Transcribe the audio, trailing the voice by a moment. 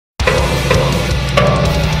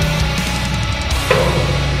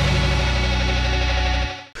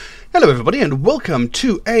Hello everybody and welcome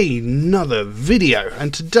to another video,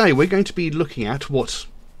 and today we're going to be looking at what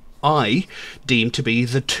I deem to be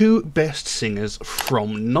the two best singers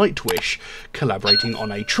from Nightwish collaborating on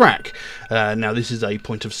a track. Now this is a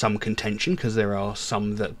point of some contention because there are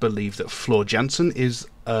some that believe that Floor Jansen is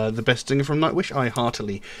the best singer from Nightwish. I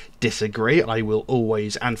heartily disagree. I will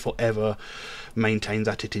always and forever maintain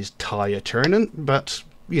that it is Tarja Turunen, but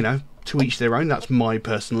you know, to each their own. That's my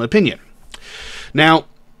personal opinion. Now,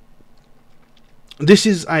 this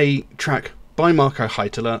is a track by Marko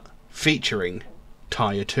Hietala featuring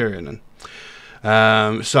Tarja Turunen.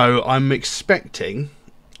 So I'm expecting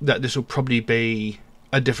that this will probably be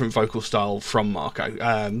a different vocal style from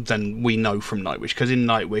Marko than we know from Nightwish, because in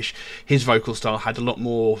Nightwish his vocal style had a lot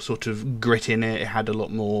more sort of grit in it. It had a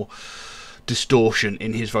lot more distortion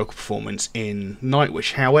in his vocal performance in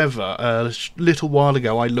Nightwish. However, a little while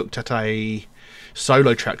ago I looked at a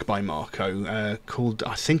solo track by Marko called,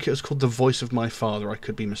 I think it was called The Voice of My Father, I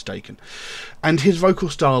could be mistaken, and his vocal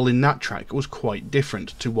style in that track was quite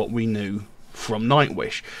different to what we knew from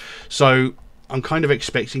Nightwish. So I'm kind of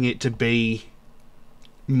expecting it to be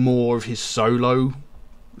more of his solo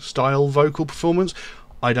style vocal performance.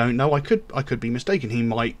 I don't know, I could be mistaken. He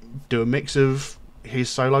might do a mix of his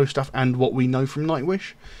solo stuff and what we know from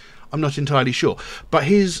Nightwish. I'm not entirely sure, but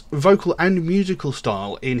his vocal and musical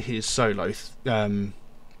style in his solo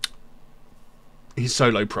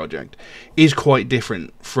project is quite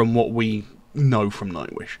different from what we know from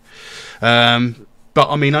Nightwish. But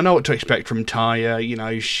I mean, I know what to expect from Tarja. You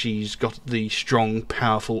know, she's got the strong,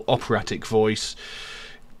 powerful, operatic voice,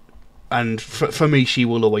 and for me, she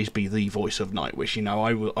will always be the voice of Nightwish. You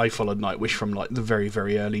know, I followed Nightwish from like the very,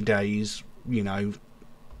 very early days. You know.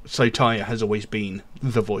 So Tarja has always been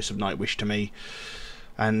the voice of Nightwish to me.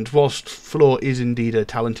 And whilst Floor is indeed a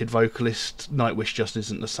talented vocalist, Nightwish just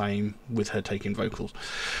isn't the same with her taking vocals.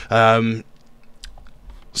 So,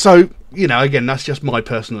 you know, again, that's just my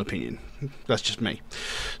personal opinion. That's just me.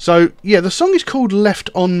 So, yeah, the song is called Left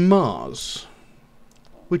on Mars,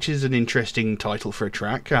 which is an interesting title for a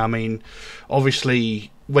track. I mean,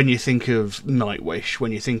 obviously, when you think of Nightwish,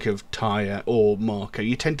 when you think of Tarja or Marko,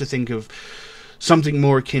 you tend to think of something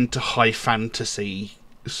more akin to high fantasy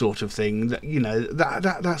sort of thing, that, you know,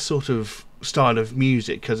 that sort of style of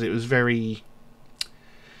music, because it was very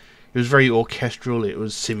orchestral, it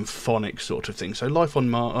was symphonic sort of thing. So Left on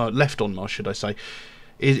Mars, should I say,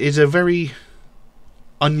 is a very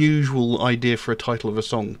unusual idea for a title of a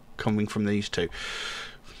song coming from these two.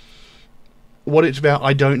 What it's about,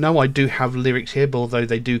 I don't know. I do have lyrics here, but although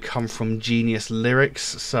they do come from Genius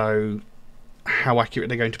Lyrics, so how accurate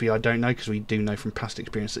they're going to be, I don't know, because we do know from past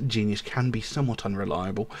experience that Genius can be somewhat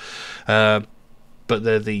unreliable. But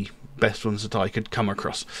they're the best ones that I could come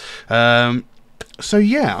across. So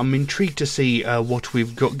yeah, I'm intrigued to see what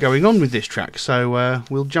we've got going on with this track. So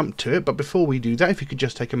we'll jump to it. But before we do that, if you could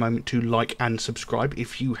just take a moment to like and subscribe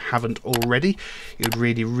if you haven't already, it would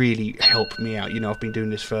really, really help me out. You know, I've been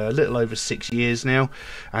doing this for a little over 6 years now,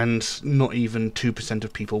 and not even 2%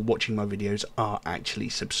 of people watching my videos are actually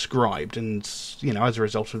subscribed. And, you know, as a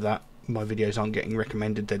result of that, my videos aren't getting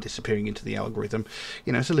recommended, they're disappearing into the algorithm.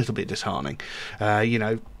 You know, it's a little bit disheartening. You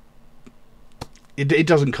know, it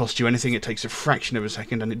doesn't cost you anything, it takes a fraction of a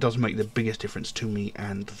second, and it does make the biggest difference to me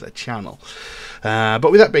and the channel.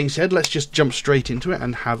 But with that being said, let's just jump straight into it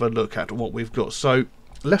and have a look at what we've got. So,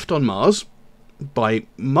 Left on Mars by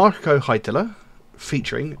Marko Hietala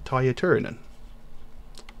featuring Tarja Turunen.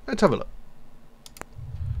 Let's have a look.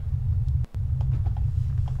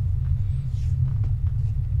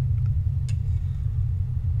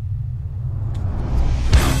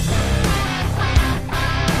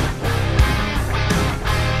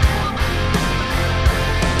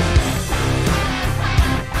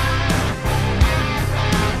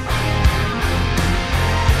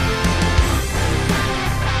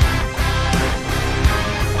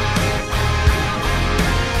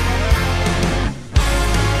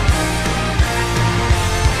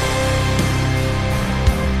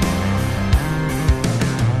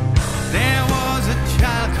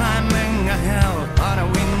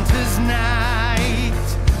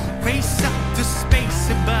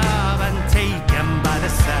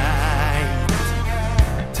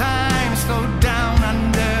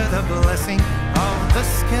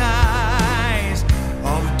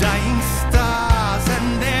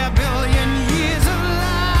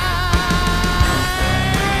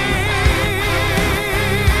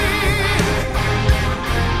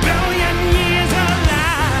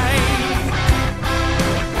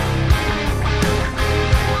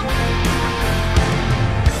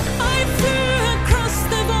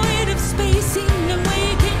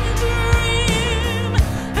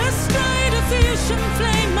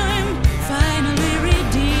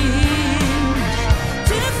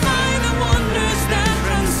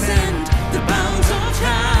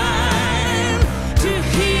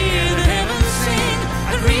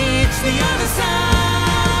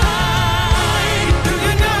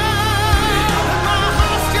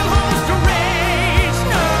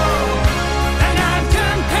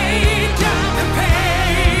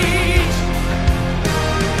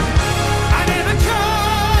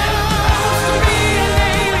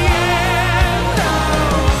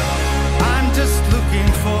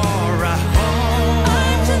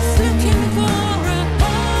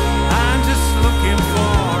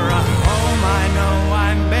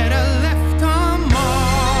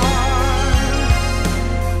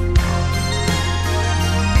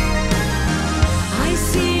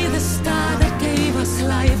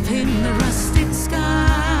 up in the rusted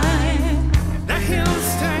sky. The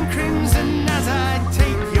hills turn crimson as I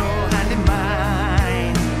take your hand in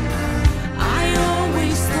mine. I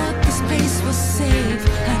always thought this place was safe,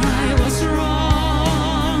 and I was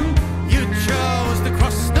wrong. You chose to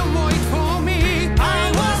cross the void for me.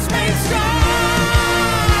 I was made strong.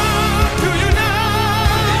 Do you know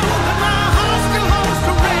that my heart still holds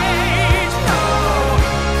the rage? No,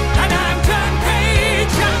 and I've turned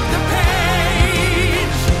page after page.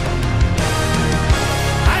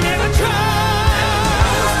 I never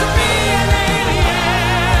chose to be an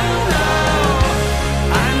alien. No,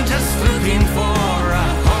 I'm just looking for a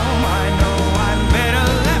home. I know I'm better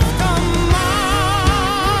left on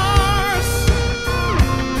Mars.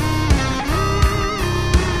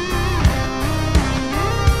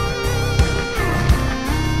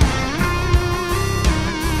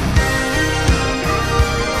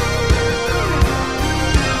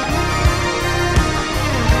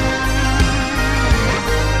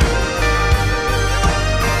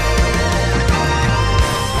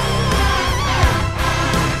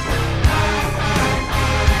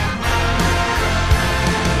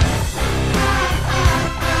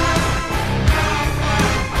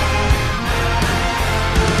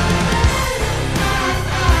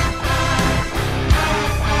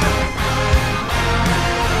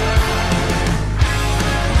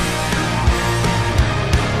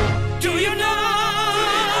 Do you know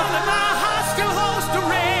that my heart still holds the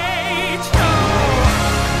rage? No,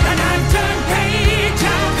 and I've turned page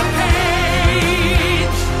after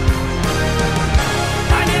page.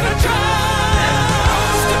 I never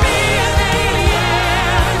chose to be an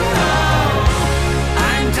alien. No,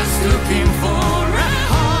 I'm just looking for a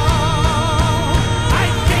home. I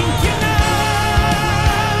think you know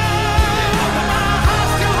that my heart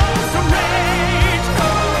still holds the rage.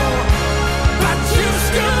 No, but you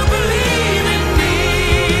still believe in me,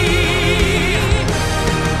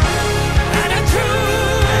 and I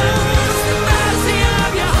choose the mercy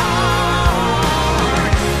of your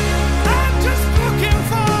heart. I'm just looking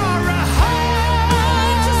for a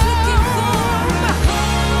home. Just looking for a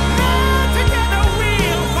And together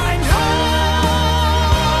we'll find home.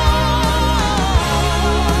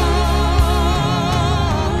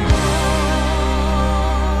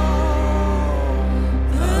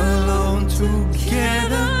 Alone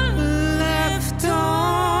together, left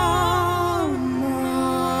on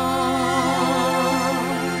Mars.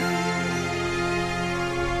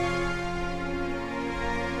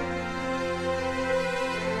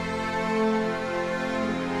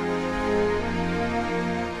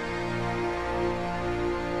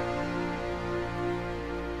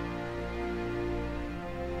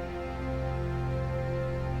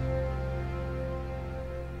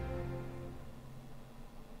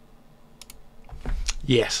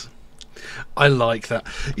 Yes, I like that.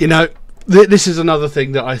 You know, this is another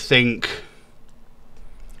thing that I think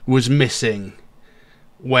was missing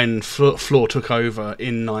when Floor took over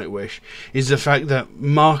in Nightwish, is the fact that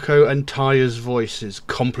Marko and Tarja's voices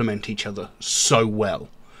complement each other so well.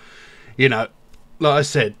 You know, like I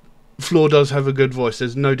said, Floor does have a good voice,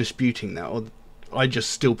 there's no disputing that, or I just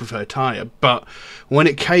still prefer Tarja, but when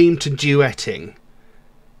it came to duetting,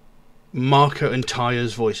 Marko and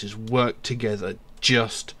Tarja's voices worked together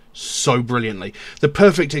just so brilliantly. The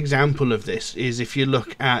perfect example of this is if you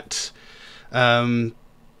look at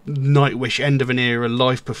Nightwish End of an Era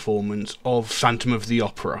live performance of Phantom of the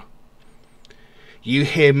Opera. You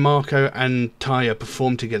hear Marko and Tarja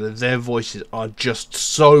perform together, their voices are just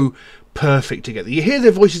so perfect together. You hear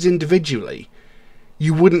their voices individually,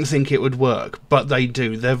 you wouldn't think it would work, but they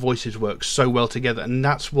do. Their voices work so well together, and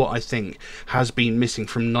that's what I think has been missing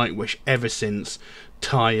from Nightwish ever since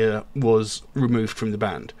Tarja was removed from the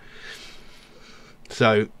band.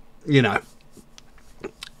 So, you know,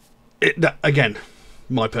 again,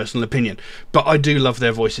 my personal opinion, but I do love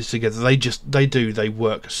their voices together. They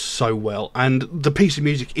work so well, and the piece of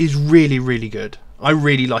music is really, really good. I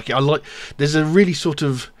really like it. There's a really sort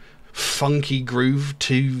of funky groove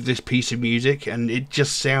to this piece of music, and it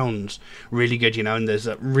just sounds really good, you know, and there's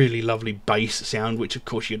a really lovely bass sound, which of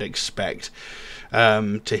course you'd expect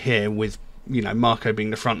to hear with, you know, Marko being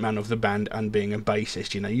the front man of the band and being a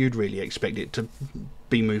bassist. You know, you'd really expect it to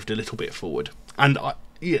be moved a little bit forward, and I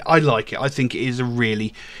like it. I think it is a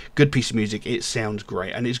really good piece of music. It sounds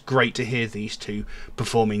great, and it's great to hear these two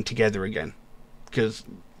performing together again, because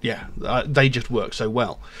yeah, they just work so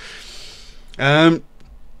well.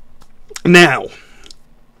 Now,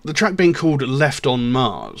 the track being called Left on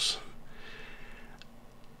Mars,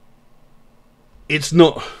 it's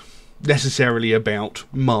not necessarily about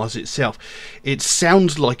Mars itself. It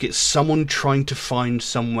sounds like it's someone trying to find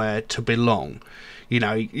somewhere to belong. You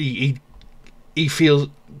know, he feels,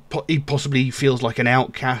 he possibly feels like an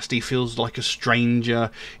outcast. He feels like a stranger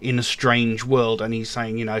in a strange world, and he's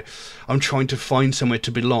saying, you know, I'm trying to find somewhere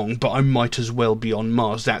to belong, but I might as well be on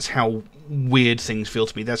Mars. That's how weird things feel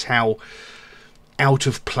to me. That's how out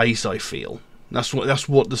of place I feel. That's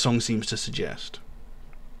what the song seems to suggest.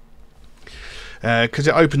 Because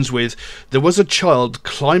it opens with, there was a child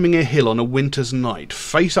climbing a hill on a winter's night,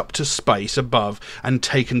 face up to space above and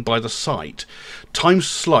taken by the sight. Time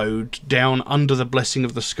slowed down under the blessing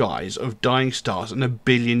of the skies, of dying stars and a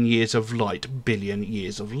billion years of light, billion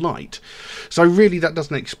years of light. So really that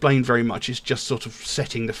doesn't explain very much. It's just sort of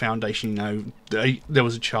setting the foundation. You know, there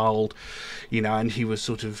was a child, you know, and he was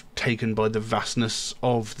sort of taken by the vastness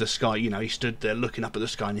of the sky. You know, he stood there looking up at the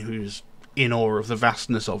sky and he was in awe of the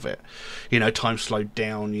vastness of it. You know, time slowed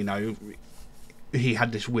down. You know, he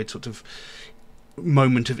had this weird sort of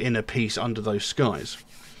moment of inner peace under those skies.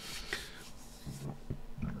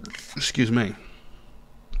 Excuse me.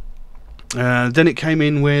 Then it came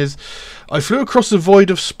in with, I flew across the void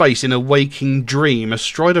of space in a waking dream,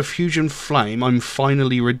 astride a fusion flame I'm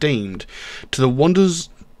finally redeemed, to the wonders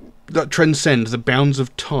that transcend the bounds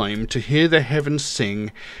of time, to hear the heavens sing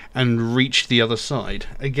and reach the other side.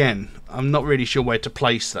 Again, I'm not really sure where to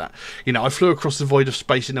place that. You know, I flew across the void of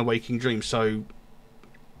space in a waking dream, so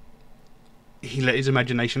he let his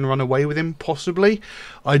imagination run away with him, possibly?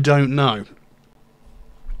 I don't know.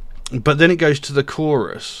 But then it goes to the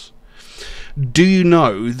chorus. Do you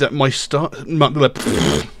know that my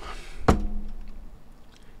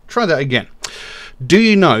Try that again. Do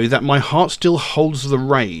you know that my heart still holds the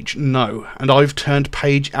rage? No, and I've turned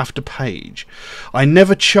page after page. I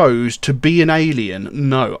never chose to be an alien.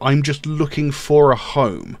 No, I'm just looking for a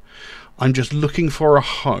home. I'm just looking for a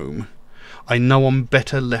home. I know I'm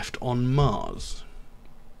better left on Mars.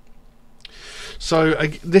 So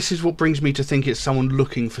this is what brings me to think it's someone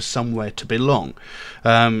looking for somewhere to belong.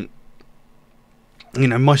 You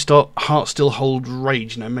know, my heart still holds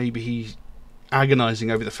rage. You know, maybe he's agonizing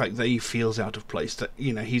over the fact that he feels out of place, that,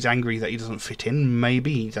 you know, he's angry that he doesn't fit in.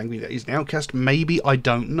 Maybe he's angry that he's an outcast. Maybe, I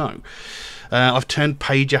don't know. I've turned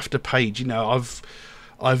page after page. You know,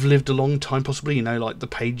 I've lived a long time, possibly, you know, like the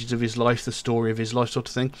pages of his life, the story of his life, sort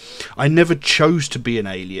of thing. I never chose to be an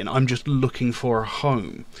alien. I'm just looking for a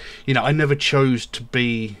home. You know, I never chose to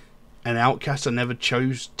be an outcast. I never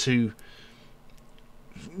chose to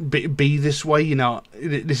be this way. You know,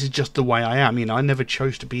 this is just the way I am. You know, I never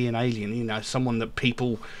chose to be an alien. You know, someone that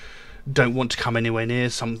people don't want to come anywhere near,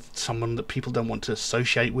 someone that people don't want to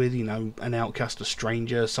associate with. You know, an outcast, a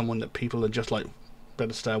stranger, someone that people are just like,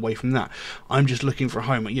 better stay away from that. I'm just looking for a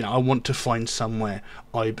home. You know, I want to find somewhere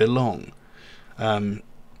I belong. I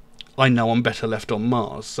know I'm better left on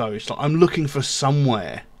Mars. So it's like I'm looking for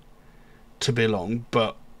somewhere to belong,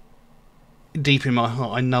 but deep in my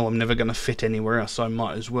heart, I know I'm never going to fit anywhere else. So I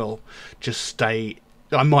might as well just stay.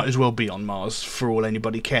 I might as well be on Mars for all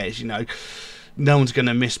anybody cares. You know, no one's going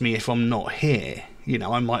to miss me if I'm not here. You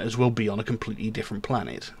know, I might as well be on a completely different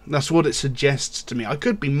planet. That's what it suggests to me. I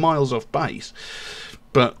could be miles off base,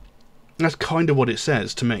 but that's kind of what it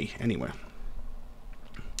says to me, anyway.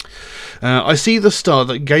 I see the star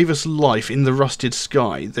that gave us life in the rusted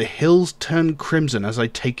sky. The hills turn crimson as I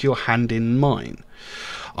take your hand in mine.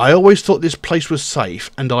 I always thought this place was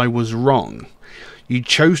safe, and I was wrong. You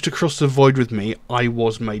chose to cross the void with me. I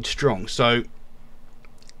was made strong. So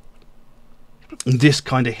this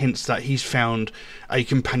kind of hints that he's found a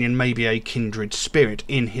companion, maybe a kindred spirit,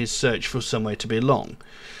 in his search for somewhere to belong.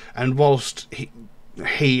 And whilst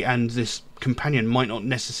he and this companion might not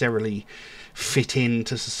necessarily fit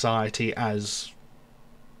into society as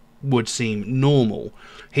would seem normal,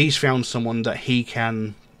 he's found someone that he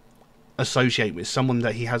can associate with, someone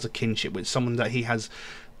that he has a kinship with, someone that he has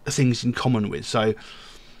things in common with. So,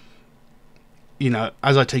 you know,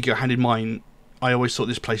 as I take your hand in mine, I always thought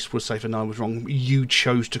this place was safe and I was wrong. You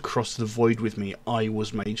chose to cross the void with me. I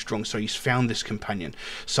was made strong. So he's found this companion,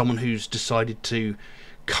 someone who's decided to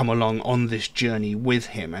come along on this journey with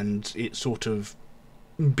him, and it sort of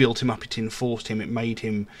built him up, it enforced him, it made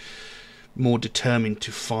him more determined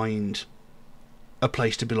to find a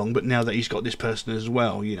place to belong. But now that he's got this person as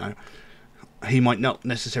well, you know, he might not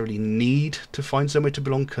necessarily need to find somewhere to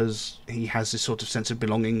belong because he has this sort of sense of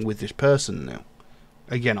belonging with this person now.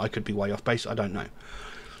 Again, I could be way off base, I don't know.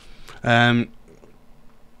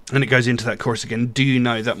 And it goes into that chorus again. Do you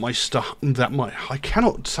know that I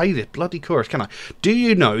cannot say this bloody chorus, can I? Do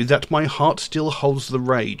you know that my heart still holds the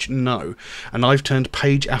rage? No. And I've turned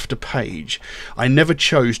page after page. I never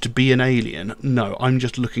chose to be an alien. No, I'm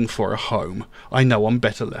just looking for a home. I know I'm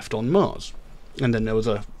better left on Mars. And then there was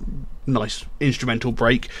a nice instrumental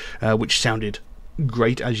break, which sounded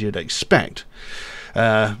great as you'd expect.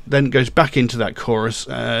 Then goes back into that chorus.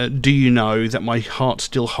 Do you know that my heart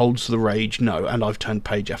still holds the rage? No, and I've turned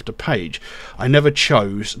page after page. I never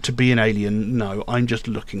chose to be an alien. No, I'm just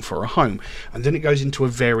looking for a home. And then it goes into a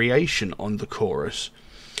variation on the chorus,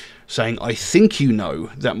 saying, I think you know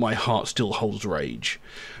that my heart still holds rage,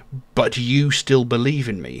 but you still believe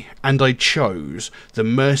in me, and I chose the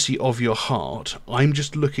mercy of your heart. I'm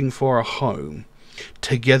just looking for a home.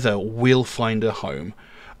 Together we'll find a home.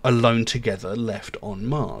 Alone together left on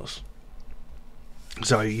Mars.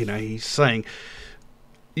 So, he's saying,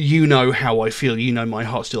 you know how I feel, my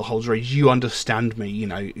heart still holds rage, you understand me,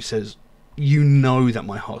 he says, you know that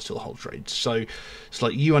my heart still holds rage. So it's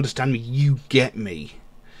like, you understand me, you get me,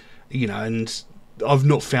 and I've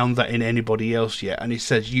not found that in anybody else yet. And he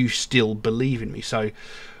says, you still believe in me. So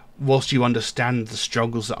whilst you understand the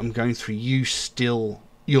struggles that I'm going through, you're still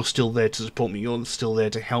there to support me, you're still there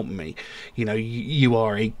to help me, you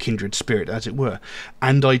are a kindred spirit, as it were,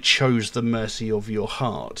 and I chose the mercy of your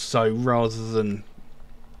heart. So rather than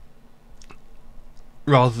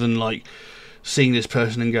like seeing this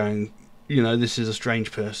person and going, this is a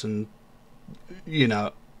strange person,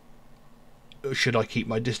 should I keep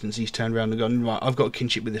my distance, he's turned around and gone, right, I've got a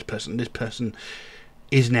kinship with this person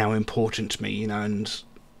is now important to me, and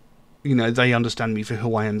they understand me for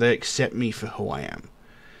who I am, they accept me for who I am.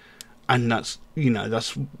 And that's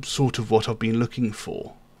sort of what I've been looking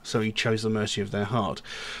for. So he chose the mercy of their heart.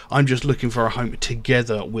 I'm just looking for a home.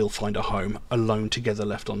 Together we'll find a home. Alone together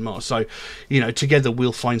left on Mars. So, together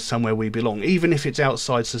we'll find somewhere we belong. Even if it's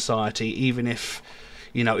outside society, even if,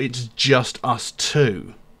 it's just us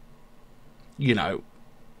two,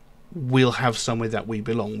 we'll have somewhere that we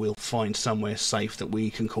belong. We'll find somewhere safe that we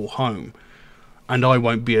can call home. And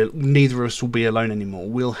neither of us will be alone anymore.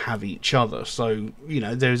 We'll have each other. So,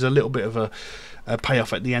 there's a little bit of a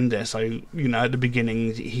payoff at the end there. So, at the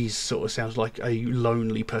beginning, he sort of sounds like a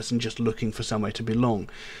lonely person just looking for somewhere to belong.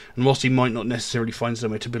 And whilst he might not necessarily find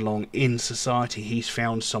somewhere to belong in society, he's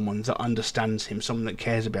found someone that understands him, someone that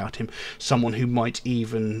cares about him, someone who might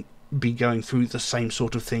even be going through the same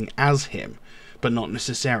sort of thing as him, but not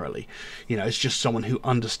necessarily. It's just someone who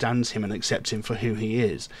understands him and accepts him for who he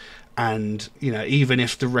is. And, even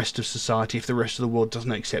if the rest of society, if the rest of the world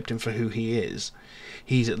doesn't accept him for who he is,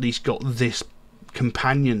 he's at least got this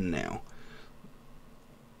companion now,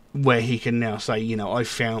 where he can now say,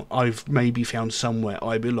 I've maybe found somewhere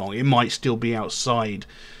I belong. It might still be outside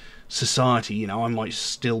society, I might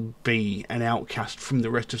still be an outcast from the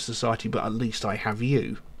rest of society, but at least I have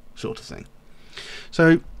you, sort of thing.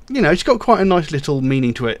 So, it's got quite a nice little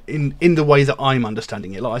meaning to it in the way that I'm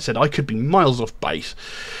understanding it. Like I said, I could be miles off base,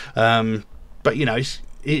 but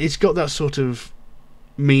it's got that sort of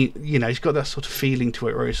it's got that sort of feeling to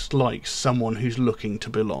it, where it's like someone who's looking to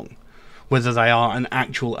belong, whether they are an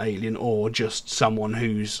actual alien or just someone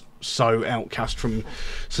who's so outcast from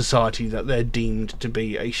society that they're deemed to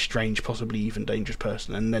be a strange, possibly even dangerous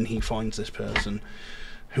person, and then he finds this person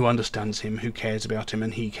who understands him, who cares about him,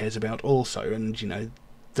 and he cares about also, and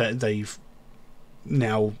that they've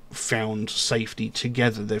now found safety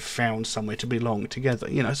together. They've found somewhere to belong together.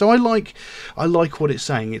 So I like what it's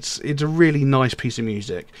saying. It's a really nice piece of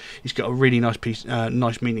music. It's got a really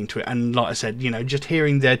nice meaning to it. And like I said, just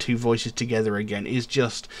hearing their two voices together again is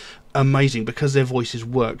just amazing, because their voices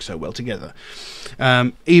work so well together.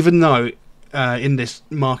 Even though in this,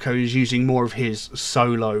 Marko is using more of his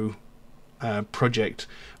solo project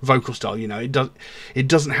vocal style. It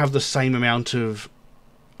doesn't have the same amount of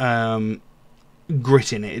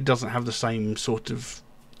grit in it. It doesn't have the same sort of...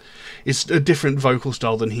 It's a different vocal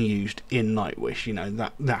style than he used in Nightwish.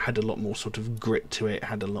 That had a lot more sort of grit to it,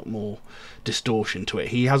 had a lot more distortion to it.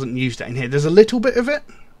 He hasn't used that in here. There's a little bit of it,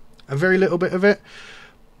 a very little bit of it,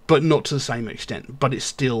 but not to the same extent. But it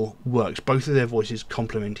still works. Both of their voices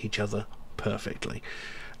complement each other perfectly,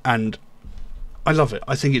 and I love it.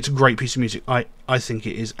 I think it's a great piece of music. I think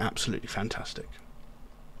it is absolutely fantastic.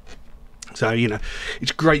 So,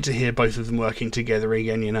 it's great to hear both of them working together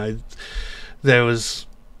again. There was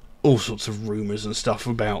all sorts of rumours and stuff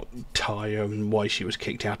about Tarja and why she was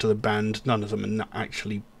kicked out of the band. None of them are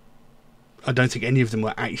actually... I don't think any of them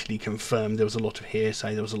were actually confirmed. There was a lot of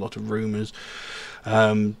hearsay, there was a lot of rumours.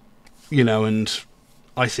 And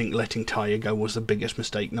I think letting Tarja go was the biggest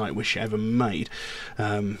mistake Nightwish ever made.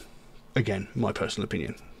 Again, my personal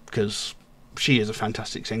opinion, because she is a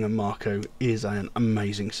fantastic singer. Marko is an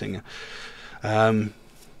amazing singer.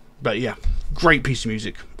 But yeah, great piece of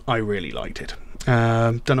music. I really liked it.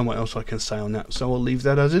 Don't know what else I can say on that, so I'll leave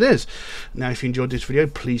that as it is. Now, if you enjoyed this video,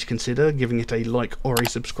 please consider giving it a like or a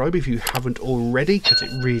subscribe if you haven't already, because it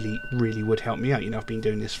really would help me out. You know, I've been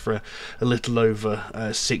doing this for a little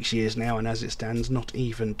over 6 years now, and as it stands, not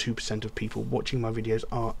even 2% of people watching my videos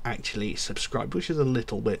are actually subscribed, which is a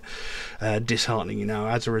little bit disheartening. You know,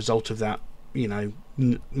 as a result of that, you know,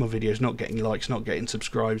 my videos not getting likes, not getting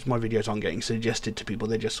subscribes, my videos aren't getting suggested to people,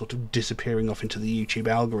 they're just sort of disappearing off into the YouTube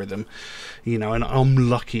algorithm, you know, and I'm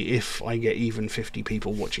lucky if I get even 50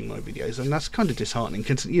 people watching my videos, and that's kind of disheartening,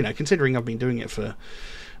 you know, considering I've been doing it for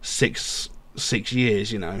six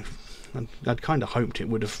years, you know. I'd kind of hoped it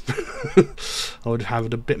would have I would have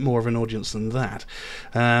had a bit more of an audience than that,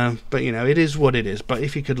 but you know, it is what it is. But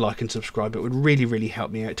if you could like and subscribe, it would really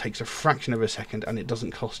help me out. It takes a fraction of a second and it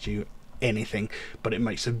doesn't cost you anything, but it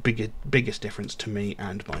makes a biggest difference to me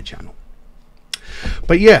and my channel.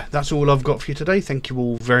 But yeah, that's all I've got for you today. Thank you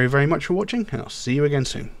all very much for watching, and I'll see you again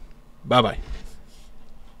soon. Bye bye.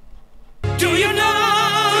 Do you know